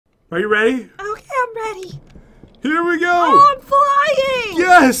Are you ready? Okay, I'm ready. Here we go. Oh, I'm flying.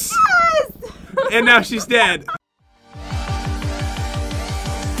 Yes. Yes. And now she's dead.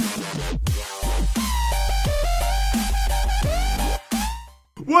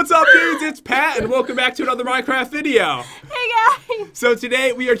 What's up, dudes? It's Pat, and welcome back to another Minecraft video. Hey, guys. So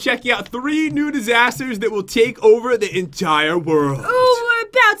today we are checking out 3 new disasters that will take over the entire world. Oh, we're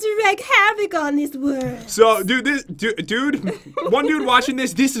about to wreak havoc on this world. So, one dude watching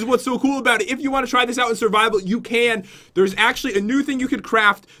this is what's so cool about it. If you want to try this out in survival, you can. There's actually a new thing you could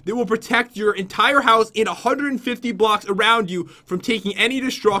craft that will protect your entire house in 150 blocks around you from taking any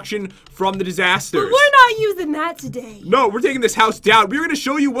destruction from the disasters. But we're not using that today. No, we're taking this house down. We're going to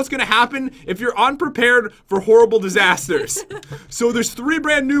show you what's going to happen if you're unprepared for horrible disasters. So there's 3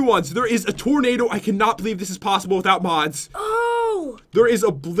 brand new ones. There is a tornado. I cannot believe this is possible without mods. Oh. There is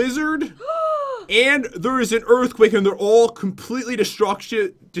a blizzard. And there is an earthquake, and they're all completely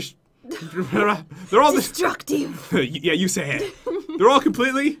destructive. They're all destructive. Yeah, you say it. They're all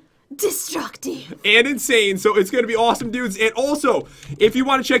completely destructive and insane, so it's gonna be awesome, dudes. And also, if you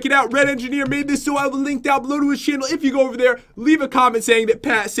want to check it out, Red Engineer made this, so I will link down below to his channel. If you go over there, leave a comment saying that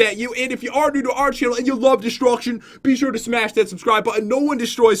Pat sent you. And if you are new to our channel and you love destruction, be sure to smash that subscribe button. No one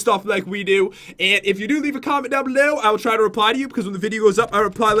destroys stuff like we do. And if you do leave a comment down below, I will try to reply to you, because when the video goes up, I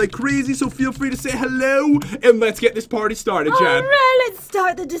reply like crazy. So feel free to say hello, and let's get this party started, Chad. Alright, let's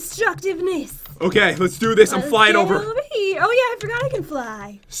start the destructiveness. Okay, let's do this. I'm flying over here. Oh yeah, I forgot I can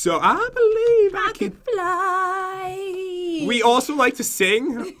fly. So I believe I can fly. We also like to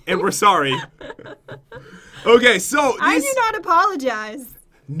sing, and we're sorry. Okay, so I do not apologize.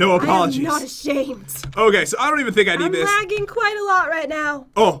 No apologies. I am not ashamed. Okay, so I don't even think I need this. I'm lagging quite a lot right now.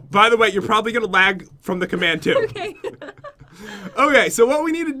 Oh, by the way, you're probably gonna lag from the command too. Okay. Okay, so what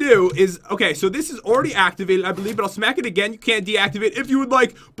we need to do is, okay, so this is already activated, I believe, but I'll smack it again. You can't deactivate if you would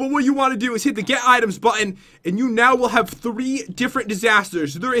like, but what you want to do is hit the get items button, and you now will have 3 different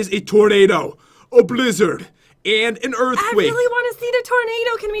disasters. There is a tornado, a blizzard, and an earthquake. I really want to see the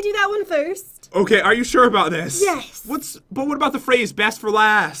tornado. Can we do that one first? Okay, are you sure about this? Yes. But what about the phrase best for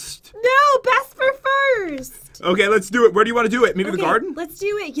last? No, best for first. Okay, let's do it. Where do you want to do it? Maybe the garden? Let's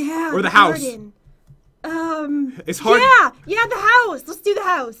do it, yeah. Or the house? Garden. It's hard. Yeah, the house. Let's do the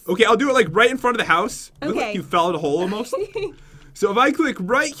house. Okay, I'll do it like right in front of the house. Okay. Look like you fell in a hole almost. So if I click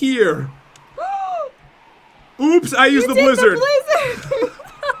right here. Oops, I used the blizzard.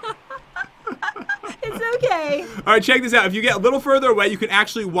 It's okay. Alright, check this out. If you get a little further away, you can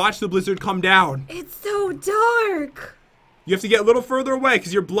actually watch the blizzard come down. It's so dark. You have to get a little further away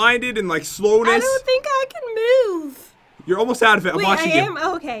because you're blinded and like slowness. I don't think I can move. You're almost out of it. I'm watching you.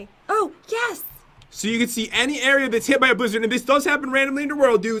 Oh, okay. Oh, yes. So you can see any area that's hit by a blizzard, and this does happen randomly in the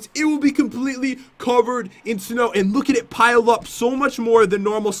world, dudes. It will be completely covered in snow, and look at it pile up so much more than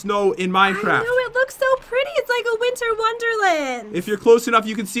normal snow in Minecraft. I know, it looks so pretty. It's like a winter wonderland. If you're close enough,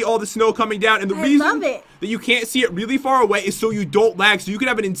 you can see all the snow coming down, and the reason that you can't see it really far away is so you don't lag. So you can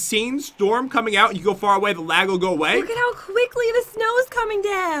have an insane storm coming out, and you go far away, the lag will go away. Look at how quickly the snow is coming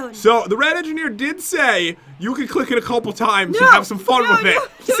down. So the Red Engineer did say you can click it a couple times and have some fun with it.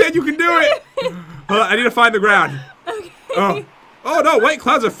 He said you can do it. I need to find the ground. Okay. Oh no, white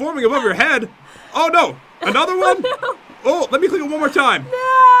clouds are forming above your head. Oh no, another one? No. Oh, let me click it one more time.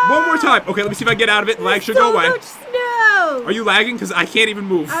 No. One more time. Okay, let me see if I can get out of it. The lag should go away. So much snow. Are you lagging? Because I can't even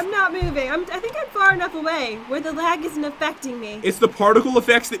move. I'm not moving. I think I'm far enough away where the lag isn't affecting me. It's the particle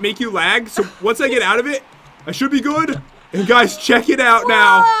effects that make you lag. So once I get out of it, I should be good. And guys, check it out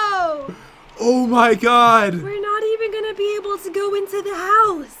now. Oh my god. We're not even going to be able to go into the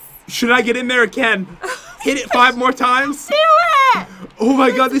house. Should I get in there again? Hit it 5 more times? Do it! Oh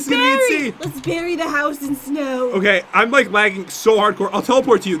my god, this is gonna be insane. Let's bury the house in snow. Okay, I'm like lagging so hardcore. I'll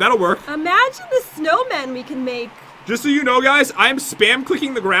teleport to you. That'll work. Imagine the snowmen we can make. Just so you know, guys, I'm spam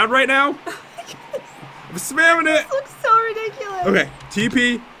clicking the ground right now. I'm spamming it. This looks so ridiculous. Okay,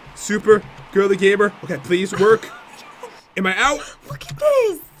 TP, super girly gamer. Okay, please work. Am I out? Look at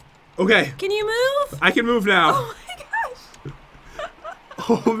this. Okay. Can you move? I can move now. Oh my gosh.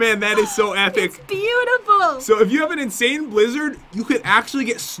 Oh man, that is so epic. It's beautiful. So if you have an insane blizzard, you could actually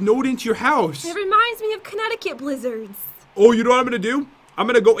get snowed into your house. It reminds me of Connecticut blizzards. Oh, you know what I'm gonna do? I'm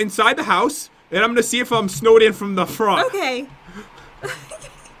gonna go inside the house, and I'm gonna see if I'm snowed in from the front. Okay.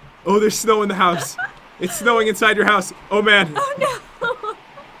 Oh, there's snow in the house. It's snowing inside your house. Oh man. Oh no.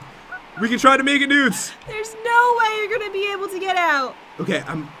 We can try to make it, dudes. There's no way you're gonna be able to get out. Okay,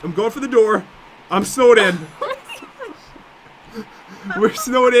 I'm going for the door. I'm snowed in. We're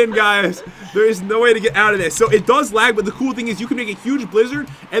snowed in, guys. There is no way to get out of this. So it does lag, but the cool thing is you can make a huge blizzard,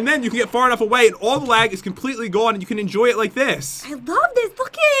 and then you can get far enough away, and all the lag is completely gone, and you can enjoy it like this. I love this.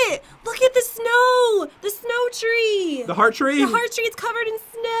 Look at it. The heart tree? The heart tree is covered in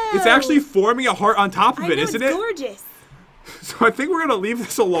snow. It's actually forming a heart on top of it, isn't it? It's gorgeous. So I think we're going to leave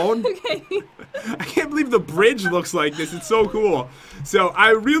this alone. Okay. I can't believe the bridge looks like this. It's so cool. So I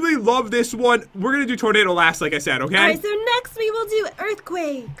really love this one. We're going to do tornado last, like I said, okay? All right, so next we will do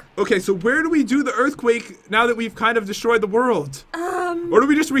earthquake. Okay, so where do we do the earthquake now that we've kind of destroyed the world? Or do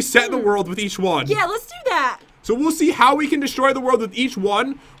we just reset the world with each one? Yeah, let's do that. So we'll see how we can destroy the world with each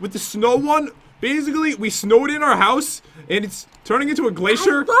one. With the snow one, basically, we snowed in our house, and it's turning into a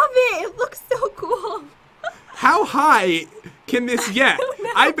glacier. I love it. It looks so cool. How high can this get?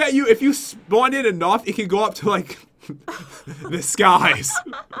 I bet you if you spawn in enough, it can go up to, like, the skies.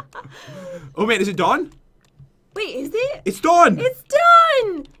 Oh, man, is it done? Wait, is it? It's done! It's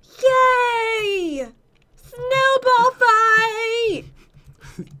done! Yay! Snowball fight!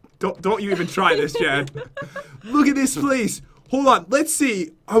 Don't you even try this, Chad. Look at this place. Hold on, let's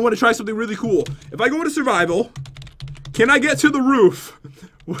see. I want to try something really cool. If I go into survival, can I get to the roof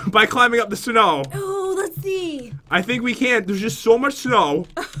by climbing up the snow? Oh, let's see. I think we can. There's just so much snow.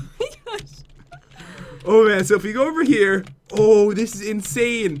 Oh my gosh. Oh man, so if we go over here, oh, this is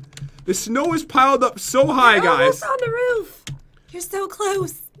insane. The snow is piled up so high, You're guys. almost on the roof. You're so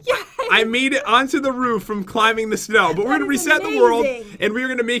close. Yay! I made it onto the roof from climbing the snow, but we're going to reset the world, and we're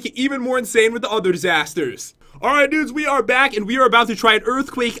going to make it even more insane with the other disasters. All right, dudes, we are back, and we are about to try an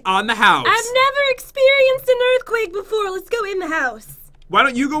earthquake on the house. I've never experienced an earthquake before. Let's go in the house. Why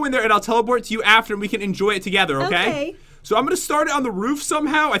don't you go in there, and I'll teleport to you after, and we can enjoy it together, okay? Okay. So I'm going to start it on the roof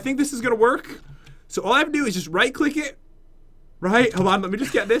somehow. I think this is going to work. So all I have to do is just right-click it. Right? Hold on, let me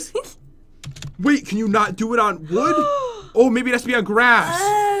just get this. Wait, can you not do it on wood? Oh, maybe it has to be on grass.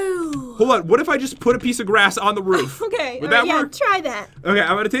 Oh. Hold on, what if I just put a piece of grass on the roof? Okay. Would that work? Try that. Okay,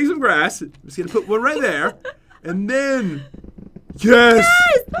 I'm going to take some grass. I'm just going to put one right there. And then... Yes!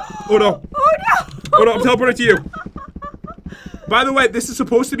 Oh, no. Oh, no. Oh, no, I'm teleporting to you. By the way, this is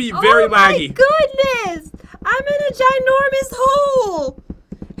supposed to be very laggy. Oh, my goodness. I'm in a ginormous hole.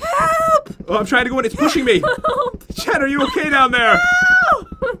 Help! Oh, I'm trying to go in. It's pushing me. Help. Chad, are you okay down there? No.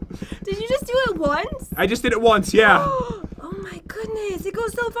 Did you just do it once? I just did it once, yeah. Oh my goodness, it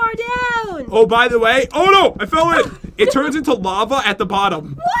goes so far down. Oh, by the way, oh no, I fell in. It turns into lava at the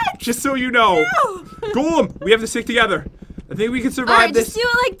bottom. What? Just so you know. No. Golem, we have to stick together. I think we can survive Alright, this. just do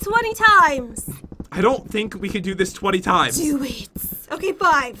it like 20 times. I don't think we could do this 20 times. Do it. Okay,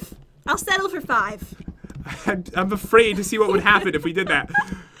 5. I'll settle for 5. I'm afraid to see what would happen if we did that.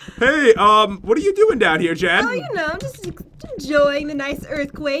 Hey, what are you doing down here, Jen? Oh, you know, just enjoying the nice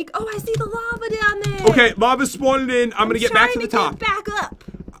earthquake. Oh, I see the lava down there. Okay, lava's spawning in. I'm gonna get back to the top. Get back up.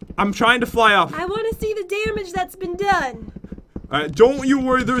 I'm trying to fly up. I want to see the damage that's been done. Don't you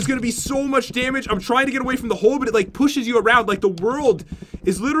worry, there's gonna be so much damage. I'm trying to get away from the hole, but it like pushes you around. Like the world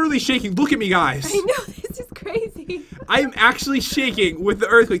is literally shaking. Look at me, guys. I know, this is crazy. I am actually shaking with the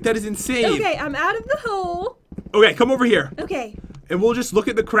earthquake. That is insane. Okay, I'm out of the hole. Okay, come over here. Okay. And we'll just look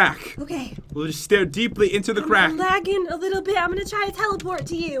at the crack. Okay. We'll just stare deeply into the crack. I'm lagging a little bit. I'm gonna try to teleport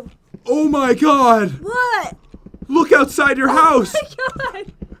to you. Oh my god! What? Look outside your house! Oh my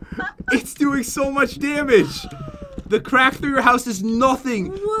god! It's doing so much damage! The crack through your house is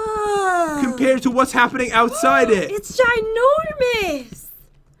nothing Whoa! compared to what's happening outside it. It's ginormous!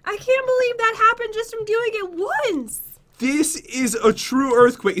 I can't believe that happened just from doing it once! This is a true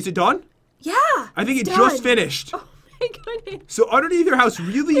earthquake. Is it done? Yeah! I think it done. just finished. Oh my goodness. So underneath your house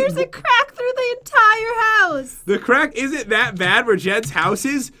really... There's a crack through the entire house! The crack isn't that bad where Jed's house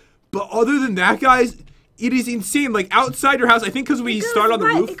is, but other than that, guys, it is insane. Like outside your house, I think because we started on the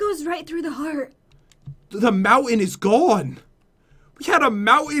roof. It goes right through the heart. The mountain is gone. We had a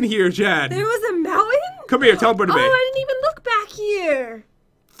mountain here, Jed. There was a mountain? Come here, teleport to me. Oh, I didn't even look back here.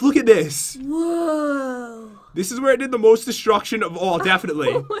 Look at this. Whoa. This is where it did the most destruction of all, definitely.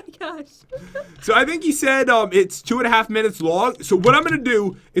 Oh my gosh. So I think he said it's 2.5 minutes long. So what I'm gonna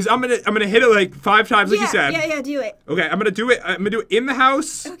do is I'm gonna hit it like 5 times, like you said. Yeah, do it. Okay, I'm gonna do it. I'm gonna do it in the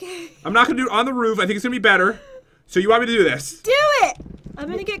house. Okay. I'm not gonna do it on the roof. I think it's gonna be better. So you want me to do this? Do it. I'm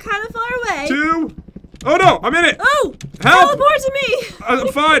gonna get kind of far away. 2. Oh no, I'm in it. Oh, help! Teleport to me. I'm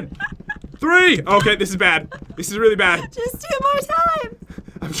fine. 3. Okay, this is bad. This is really bad. Just 2 more times.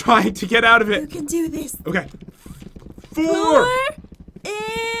 I'm trying to get out of it. You can do this. Okay. 4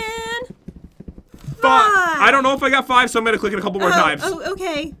 and 5. I don't know if I got 5, so I'm gonna click it a couple more times. Oh,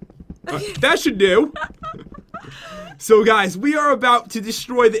 okay. That should do. So guys, we are about to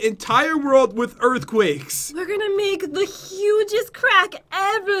destroy the entire world with earthquakes. We're gonna make the hugest crack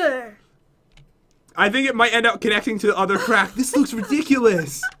ever. I think it might end up connecting to the other crack. This looks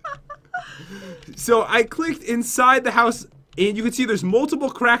ridiculous. So I clicked inside the house, and you can see there's multiple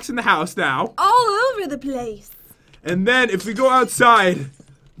cracks in the house now. All over the place. And then if we go outside,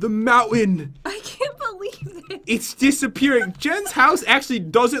 the mountain, I can't believe it. it's disappearing. Jen's house actually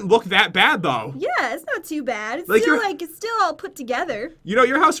doesn't look that bad, though. Yeah, it's not too bad. It's Like it's still all put together. You know,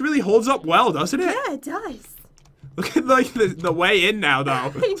 your house really holds up well, doesn't it? Yeah, it does. Look at like the way in now,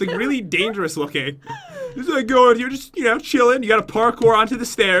 though. It's like really dangerous looking. Just like going, you're just, you know, chilling. You got to parkour onto the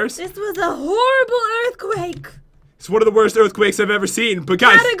stairs. This was a horrible earthquake. It's one of the worst earthquakes I've ever seen. But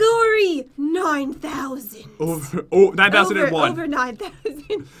guys, Category 9,000. 9,001. Over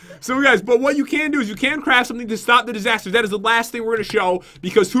 9,000. So guys, but what you can do is you can craft something to stop the disasters. That is the last thing we're going to show,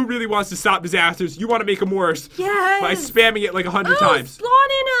 because who really wants to stop disasters? You want to make them worse. Yes. By spamming it like 100 times. Spawn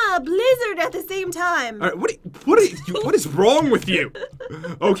in a blizzard at the same time. All right, what is wrong with you?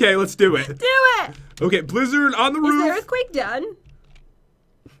 Okay, let's do it. Do it. Okay, blizzard on the Is roof. the earthquake done?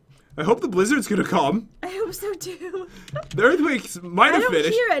 I hope the blizzard's going to come. I hope so too. The earthquakes might have I don't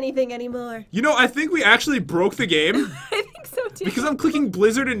finished. hear anything anymore. You know, I think we actually broke the game. I think so too. Because I'm clicking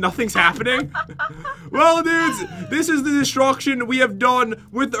blizzard and nothing's happening. Well, dudes, this is the destruction we have done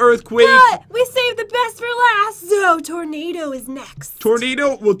with the earthquake. But we saved the best for last, so tornado is next.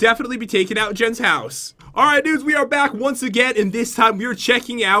 Tornado will definitely be taking out Jen's house. All right, dudes, we are back once again, and this time we are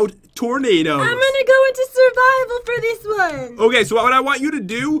checking out tornadoes. I'm gonna go into survival for this one. Okay, so what I want you to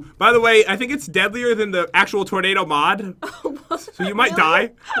do, by the way, I think it's deadlier than the actual tornado mod. Oh, So you might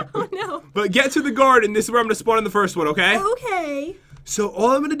die. Oh no. But get to the garden. This is where I'm going to spawn in the first one, okay? Okay. So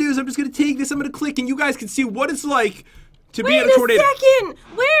all I'm going to do is I'm just going to take this, I'm going to click, and you guys can see what it's like to be Wait in a tornado. a second.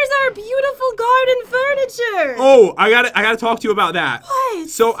 Where's our beautiful garden furniture? Oh, I gotta talk to you about that. What?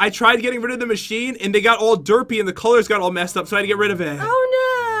 So I tried getting rid of the machine, and they got all derpy, and the colors got all messed up, so I had to get rid of it.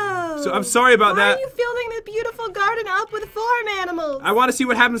 Oh no. So I'm sorry about Why that. are you filling this beautiful garden up with farm animals? I want to see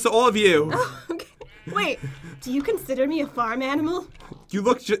what happens to all of you. Oh, okay. Wait, do you consider me a farm animal? You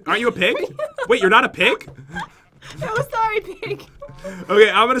look, aren't you a pig? Wait, you're not a pig? Oh, sorry, pig. Okay,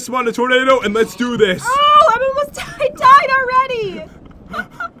 I'm gonna spawn a tornado, and let's do this. Oh, I almost died already.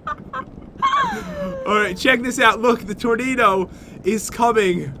 All right, check this out. Look, the tornado is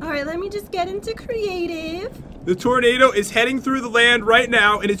coming. All right, let me just get into creative. The tornado is heading through the land right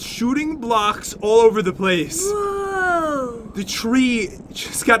now, and it's shooting blocks all over the place. Whoa. The tree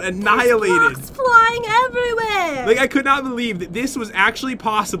just got annihilated. Blocks flying everywhere. Like, I could not believe that this was actually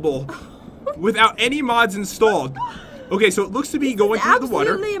possible without any mods installed. Okay, so it looks to be going through the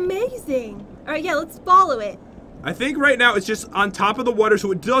water. Absolutely amazing. All right, yeah, let's follow it. I think right now it's just on top of the water,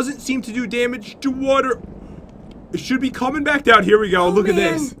 so it doesn't seem to do damage to water. It should be coming back down. Here we go. Look at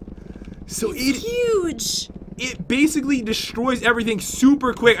this. So it's huge. It basically destroys everything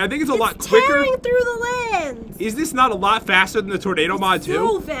super quick. I think it's a lot quicker. Tearing through the land. Is this not a lot faster than the tornado mod too?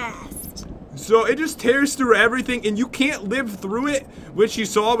 So fast. So it just tears through everything, and you can't live through it, which you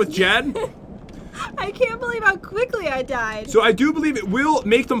saw with Jen. I can't believe how quickly I died. So I do believe it will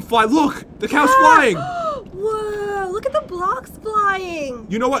make them fly. Look, the cow's flying. Whoa, look at the blocks flying.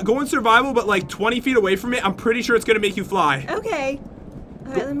 You know what? Go in survival, but like 20 feet away from it. I'm pretty sure it's gonna make you fly. Okay.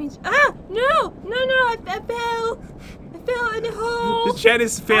 All right, let me. Ah, no, I fell. I fell in a hole. Jen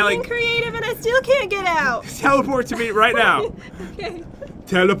is failing. I'm creative and I still can't get out. Teleport to me right now. Okay.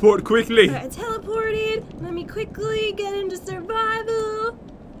 Teleport quickly. All right, I teleported. Let me quickly get into survival.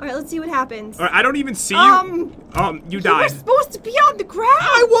 All right, let's see what happens. All right, I don't even see you. You You were died. supposed to be on the ground.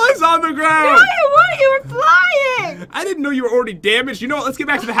 I was on the ground. No, you weren't. You were flying. I didn't know you were already damaged. You know what? Let's get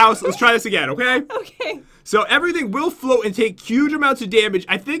back to the house. Let's try this again, okay? Okay. So everything will float and take huge amounts of damage.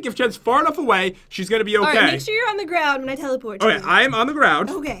 I think if Jen's far enough away, she's going to be okay. All right, make sure you're on the ground when I teleport. Okay, I am on the ground.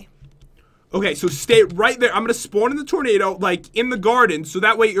 Okay. Okay, so stay right there. I'm going to spawn in the tornado, like, in the garden, so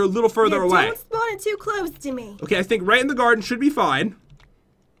that way you're a little further away. Don't spawn it too close to me. Okay, I think right in the garden should be fine.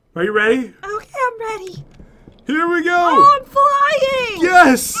 Are you ready? Okay, I'm ready. Here we go. Oh, I'm flying.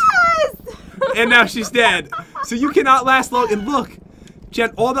 Yes. Yes. And now she's dead. So you cannot last long. And look, Jen,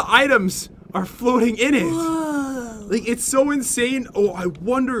 all the items are floating in it. Whoa. Like, it's so insane. Oh, I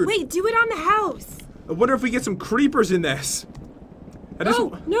wonder. Wait, do it on the house. I wonder if we get some creepers in this.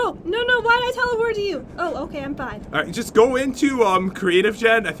 Oh, no. Why did I teleport to you? Oh, okay, I'm fine. All right, just go into creative,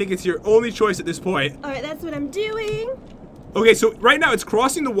 Jen. I think it's your only choice at this point. All right, that's what I'm doing. Okay, so right now it's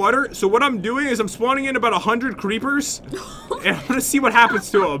crossing the water. So what I'm doing is I'm spawning in about 100 creepers. And I'm gonna see what happens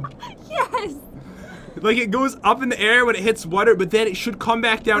to them. Yes. Like, it goes up in the air when it hits water, but then it should come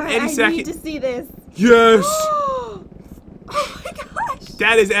back down any second. I need to see this. Yes. Oh my gosh.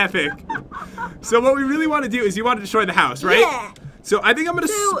 That is epic. So what we really want to do is you want to destroy the house, right? Yeah. So I think I'm gonna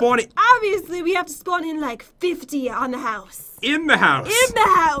spawn it Obviously, we have to spawn in like 50 on the house. in the house. In the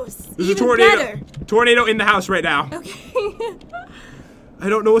house. There's a Even tornado. better. Tornado in the house right now. Okay. I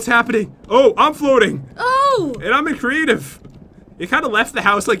don't know what's happening. Oh, I'm floating. Oh, Oh! And I'm in creative. It kind of left the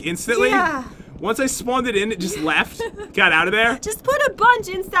house like instantly. Yeah. Once I spawned it in, it just left. Got out of there. Just put a bunch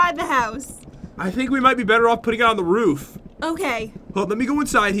inside the house. I think we might be better off putting it on the roof. Okay. Hold on, let me go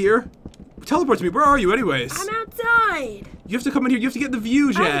inside here. Teleport to me. Where are you anyways? I'm outside. You have to come in here. You have to get the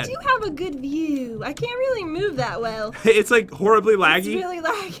view, Jen. I do have a good view. I can't really move that well. It's like horribly laggy. It's really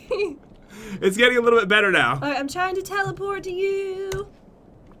laggy. It's getting a little bit better now. Alright, I'm trying to teleport to you.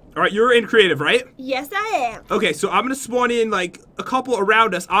 Alright, you're in creative, right? Yes, I am. Okay, so I'm gonna spawn in like a couple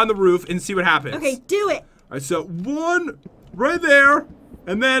around us on the roof and see what happens. Okay, do it. Alright, so one right there,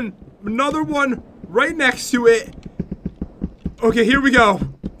 and then another one right next to it. Okay, here we go.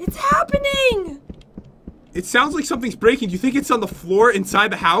 It's happening. It sounds like something's breaking. Do you think it's on the floor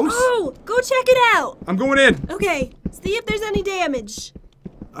inside the house? Oh, go check it out. I'm going in. Okay, see if there's any damage.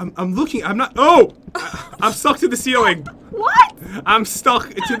 I'm looking. I'm not. Oh! I'm stuck to the ceiling. What? I'm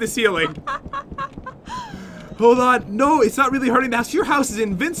stuck to the ceiling. Hold on. No, it's not really hurting the house. Your house is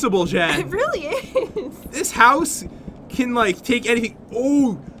invincible, Jen. It really is. This house can, like, take anything.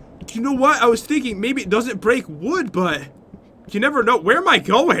 Oh, do you know what? I was thinking maybe it doesn't break wood, but you never know. Where am I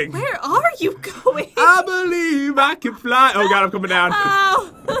going? Where are you going? I believe I can fly. Oh, God, I'm coming down.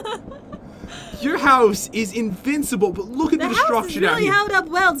 Oh. Your house is invincible, but look at the destruction out really here. held up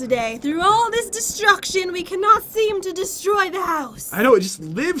well today. Through all this destruction, we cannot seem to destroy the house. I know, it just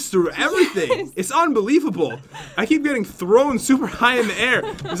lives through everything. Yes. It's unbelievable. I keep getting thrown super high in the air.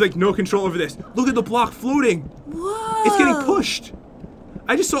 There's like no control over this. Look at the block floating. Whoa. It's getting pushed.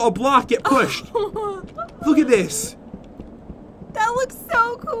 I just saw a block get pushed. Look at this. That looks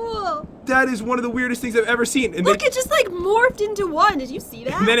so cool. That is one of the weirdest things I've ever seen. And Look, then, it just like morphed into one. Did you see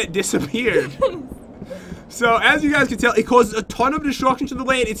that? and then it disappeared. So as you guys can tell, it causes a ton of destruction to the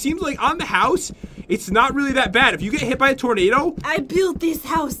land. It seems like on the house, it's not really that bad. If you get hit by a tornado. I built this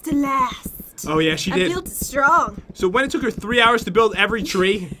house to last. Oh yeah, she did. I built it strong. So when it took her 3 hours to build every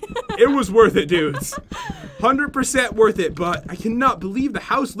tree, it was worth it, dudes. 100% worth it, but I cannot believe the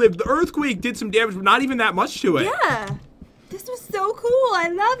house lived. The earthquake did some damage, but not even that much to it. Yeah. This was so cool. I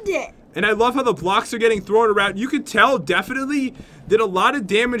loved it. And I love how the blocks are getting thrown around. You could tell definitely that a lot of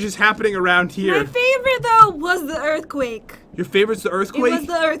damage is happening around here. My favorite, though, was the earthquake. Your favorite's the earthquake? It was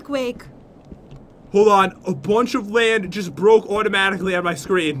the earthquake. Hold on. A bunch of land just broke automatically on my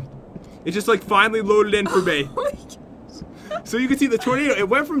screen. It just like finally loaded in for me. Oh my gosh. So you can see the tornado. It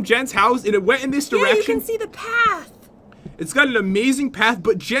went from Jen's house and it went in this direction. Yeah, you can see the path. It's got an amazing path,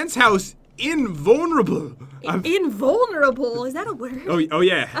 but Jen's house, invulnerable. Invulnerable? Is that a word? Oh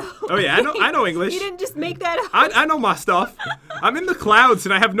yeah. Oh yeah, I know English. You didn't just make that up. I know my stuff. I'm in the clouds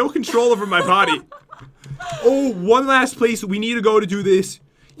and I have no control over my body. Oh, one last place we need to go to do this.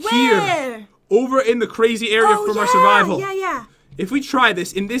 Where? Here. Over in the crazy area from our survival. Yeah. If we try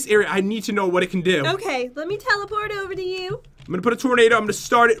this in this area, I need to know what it can do. Okay, let me teleport over to you. I'm gonna put a tornado. I'm gonna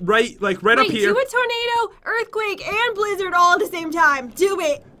start it right up here. Do a tornado, earthquake, and blizzard all at the same time. Do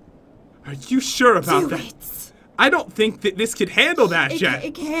it. Are you sure about Do that? it. I don't think that this could handle that, Jen.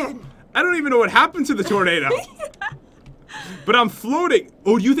 It can. I don't even know what happened to the tornado. But I'm floating.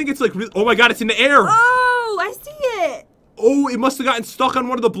 Oh, do you think it's like real? Oh my God, it's in the air. Oh, I see it. Oh, it must have gotten stuck on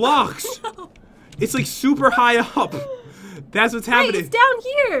one of the blocks. No. It's like super high up. That's what's happening. Wait, it's down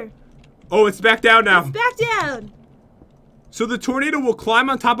here. Oh, it's back down now. It's back down. So the tornado will climb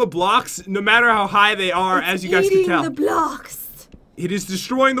on top of blocks no matter how high they are, as you guys can tell. Eating the blocks. It is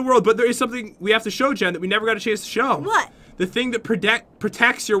destroying the world, but there is something we have to show, Jen, that we never got a chance to show. What? The thing that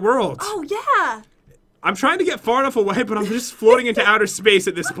protects your world. Oh, yeah. I'm trying to get far enough away, but I'm just floating into outer space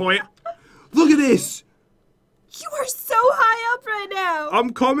at this point. Look at this. You are so high up right now.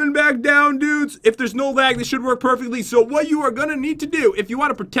 I'm coming back down, dudes. If there's no lag, this should work perfectly. So what you are going to need to do, if you want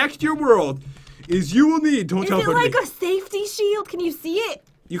to protect your world, is you will need... Don't teleport me. Is it like a safety shield? Can you see it?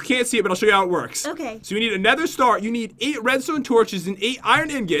 You can't see it, but I'll show you how it works. Okay. So you need another star. You need 8 redstone torches and 8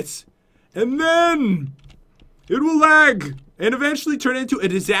 iron ingots. And then it will lag and eventually turn into a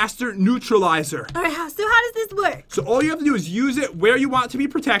disaster neutralizer. All right, so how does this work? So all you have to do is use it where you want to be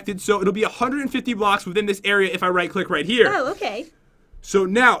protected. So it'll be 150 blocks within this area if I right-click right here. Oh, okay. So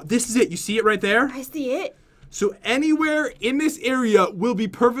now, this is it. You see it right there? I see it. So anywhere in this area will be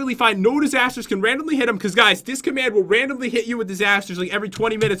perfectly fine. No disasters can randomly hit them. Because, guys, this command will randomly hit you with disasters like every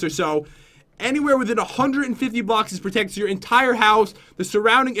 20 minutes or so. Anywhere within 150 blocks is protected. So your entire house, the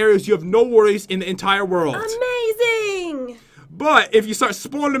surrounding areas, you have no worries in the entire world. Amazing. But if you start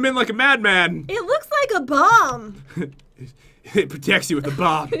spawning them in like a madman... It looks like a bomb. It protects you with a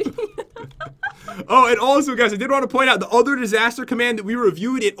bomb. Oh, and also, guys, I did want to point out the other disaster command that we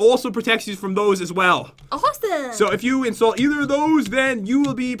reviewed, it also protects you from those as well. Awesome. So if you install either of those, then you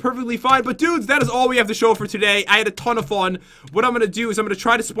will be perfectly fine. But dudes, that is all we have to show for today. I had a ton of fun. What I'm going to do is I'm going to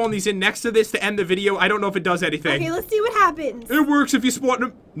try to spawn these in next to this to end the video. I don't know if it does anything. Okay, let's see what happens. It works if you spawn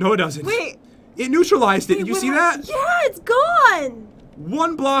them. No, it doesn't. Wait. It neutralized it. Did you see that? Yeah, it's gone.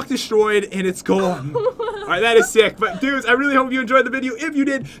 One block destroyed and it's gone. Alright, that is sick. But dudes, I really hope you enjoyed the video. If you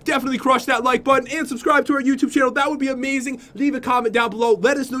did, definitely crush that like button and subscribe to our YouTube channel. That would be amazing. Leave a comment down below.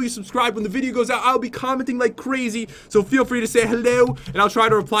 Let us know you subscribed. When the video goes out, I'll be commenting like crazy. So feel free to say hello and I'll try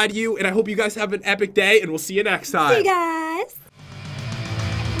to reply to you. And I hope you guys have an epic day and we'll see you next time. See you guys.